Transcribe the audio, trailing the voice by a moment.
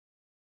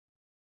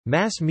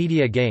Mass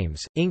Media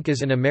Games, Inc.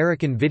 is an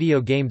American video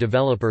game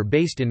developer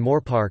based in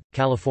Moorpark,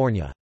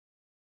 California.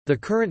 The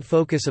current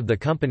focus of the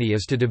company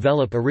is to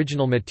develop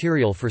original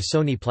material for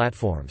Sony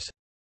platforms.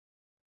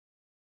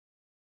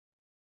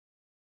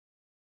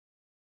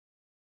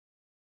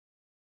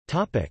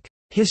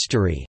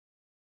 History.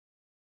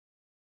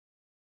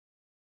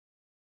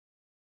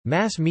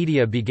 Mass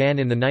Media began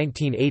in the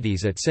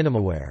 1980s at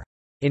Cinemaware.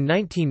 In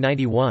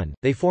 1991,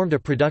 they formed a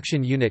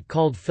production unit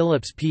called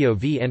Philips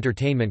POV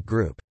Entertainment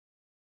Group.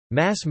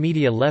 Mass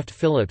Media left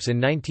Philips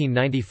in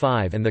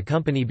 1995 and the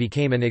company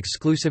became an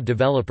exclusive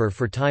developer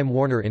for Time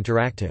Warner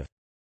Interactive.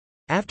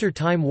 After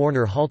Time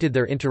Warner halted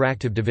their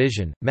interactive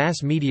division,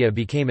 Mass Media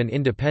became an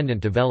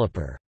independent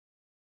developer.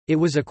 It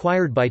was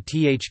acquired by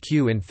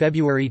THQ in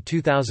February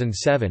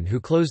 2007, who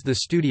closed the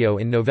studio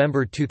in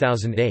November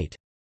 2008.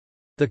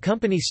 The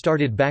company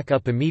started back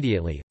up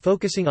immediately,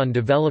 focusing on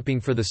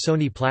developing for the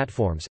Sony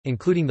platforms,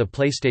 including the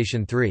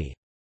PlayStation 3.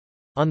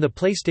 On the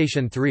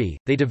PlayStation 3,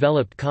 they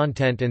developed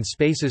content and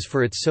spaces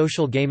for its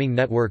social gaming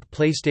network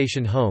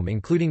PlayStation Home,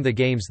 including the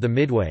games The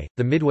Midway,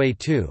 The Midway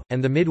 2,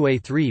 and The Midway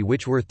 3,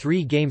 which were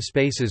 3 game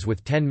spaces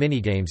with 10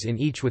 minigames in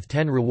each with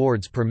 10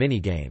 rewards per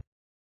minigame.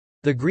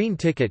 The green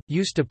ticket,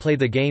 used to play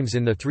the games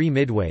in the 3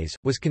 midways,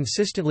 was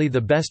consistently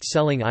the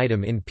best-selling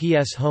item in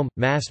PS Home.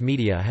 Mass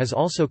Media has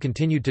also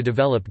continued to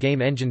develop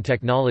game engine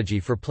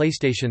technology for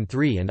PlayStation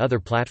 3 and other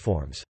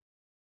platforms.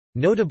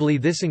 Notably,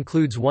 this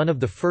includes one of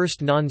the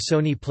first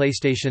non-Sony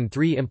PlayStation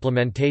 3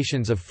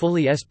 implementations of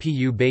fully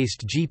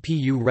SPU-based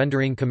GPU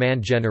rendering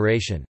command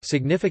generation,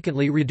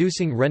 significantly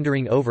reducing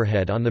rendering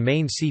overhead on the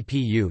main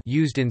CPU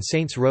used in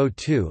Saints Row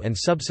 2 and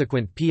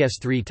subsequent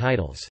PS3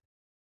 titles.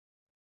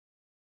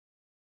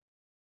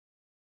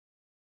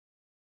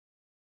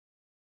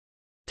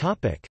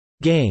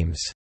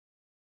 Games.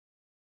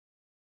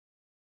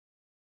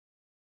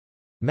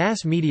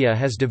 Mass Media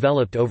has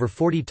developed over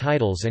 40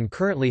 titles and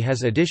currently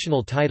has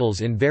additional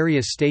titles in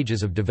various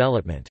stages of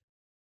development.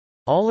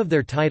 All of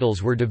their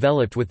titles were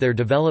developed with their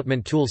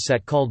development tool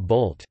set called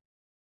Bolt.